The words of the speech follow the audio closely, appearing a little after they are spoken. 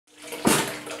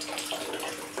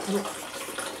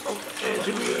Oh, there's a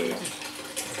Reeves.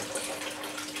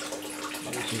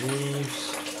 There's a Reeves.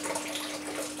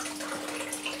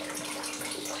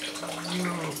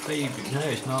 Oh, baby. No,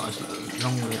 it's not as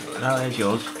long as... No, there's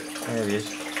yours. There he is.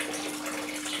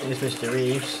 Here's Mr.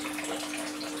 Reeves.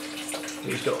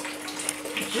 He's got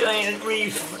giant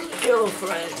Reeves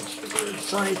girlfriends. Look at the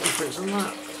size difference on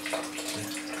that.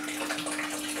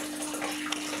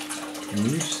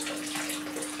 Reeves.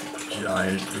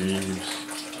 Giant Reeves.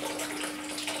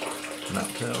 Map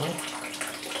turtle.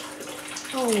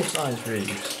 Normal size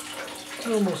Reeves.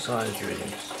 Normal size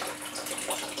Reeves.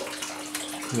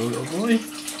 Your little boy.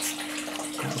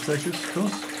 That'll take us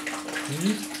across.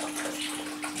 Reeves.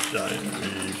 Giant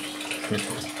Reeves.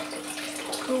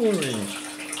 Cool Reeves.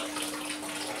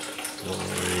 Cool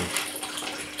Reeves.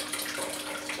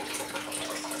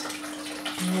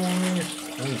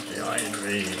 And giant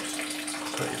Reeves.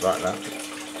 Pretty like that.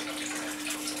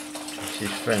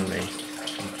 She's friendly.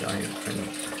 She's giant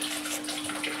friendly.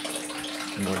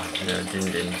 More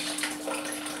din-dins.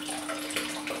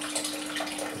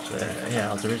 Yeah,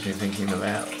 I was originally thinking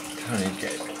about trying to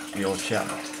get the old chap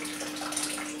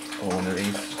or one of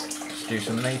these to do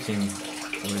some mating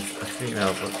with a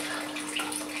female, but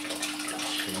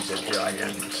she's a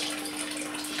giant.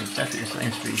 She's definitely the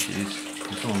same species.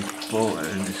 If someone bought her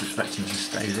and is expecting to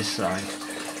stay this size,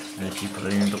 and if she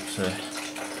ballooned up to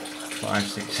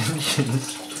 5-6 inches,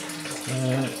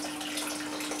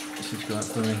 she's quite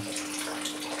funny.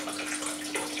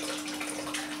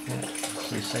 Yeah, it's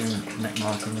the same neck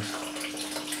markings.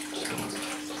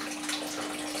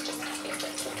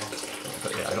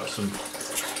 But yeah, I got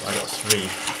 3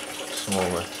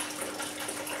 smaller,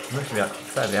 mostly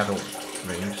fairly adult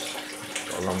Reeves.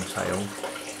 Got a long tail.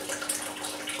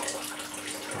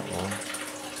 That one.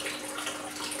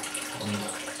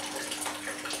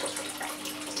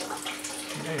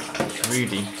 It's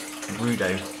Rudy,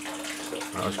 Rudo.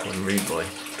 I was calling Rude Boy.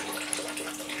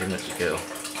 Even though it's a girl.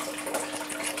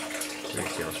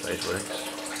 Rudy, I suppose, works.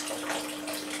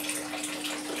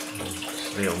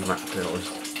 The old map girl is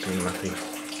doing mapping.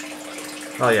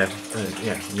 Oh yeah,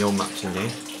 yeah, the old map's in here.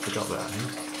 Forgot that, I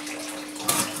think.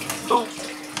 Oh!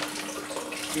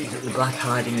 He's at the back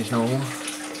hiding as normal.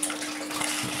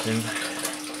 That's him.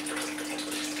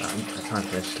 That time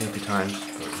for sleepy times,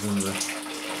 but it's one of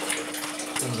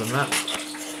the map. A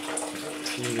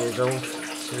few years old,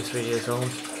 2 or 3 years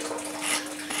old.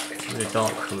 Really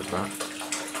dark coloured map.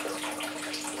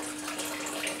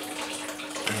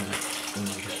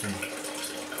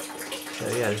 So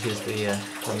yeah, this is the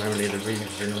primarily the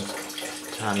Reeves and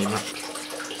tiny map.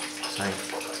 So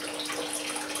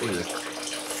with a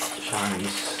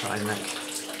Chinese side neck,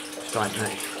 stripe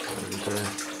neck, and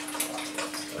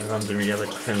a random yellow,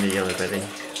 friendly yellow belly.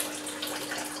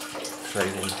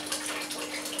 Clothing.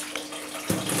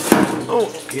 Oh,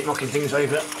 keep knocking things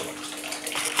over.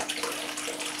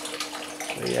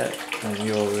 So yeah, and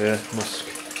your musk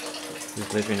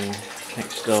is living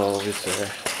next door with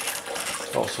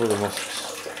lots of other musks.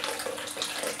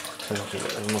 So a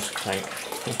musk tank.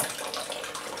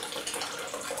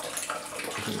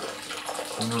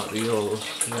 Not yours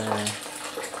there.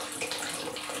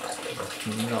 If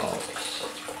not,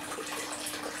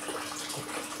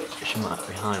 she might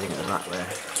be hiding at the back there.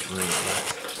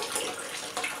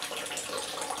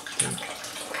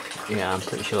 Yeah, I'm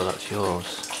pretty sure that's yours.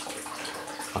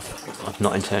 I've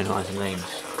not internalised the names.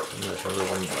 There's another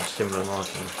one with a similar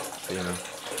marking, you know,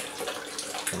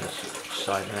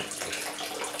 side neck.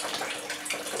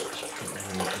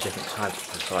 And different types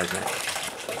of side neck.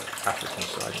 African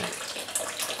side neck.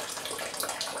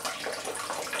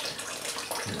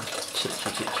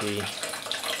 Titchy.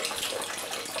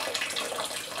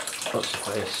 Lots of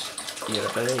face.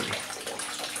 Yellow belly.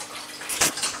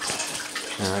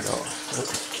 And I got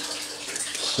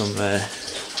some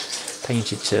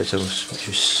painted turtles, which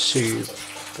was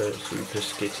super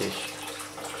skittish.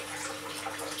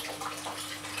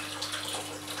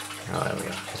 Oh, there we go,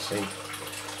 you can see.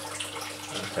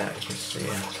 Like that, you can see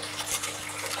it.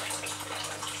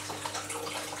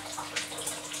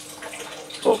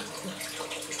 Oh!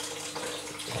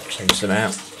 Change them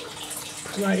out.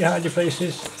 Right, you hide your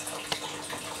faces.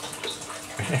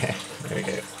 There we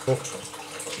go. Oh.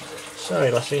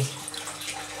 Sorry, lassie.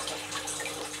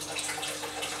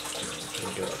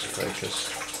 Get that to focus.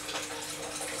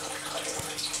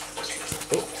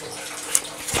 Oh.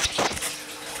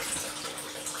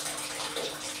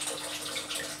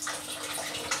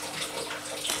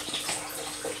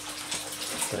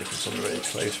 Taking some really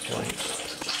close points.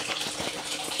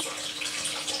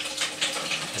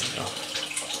 There we go.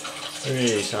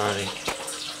 Really tiny.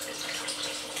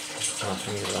 My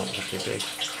fingers aren't actually big.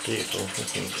 Beautiful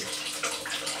looking.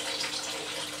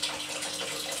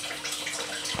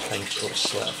 Paint or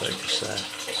slight focus there.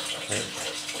 Okay.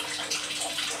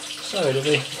 So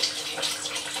lovely.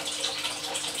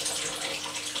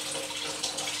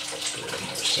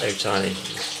 So tiny.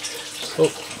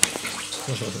 Oh.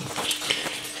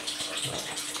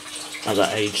 At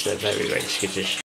that age they're very, very skittish.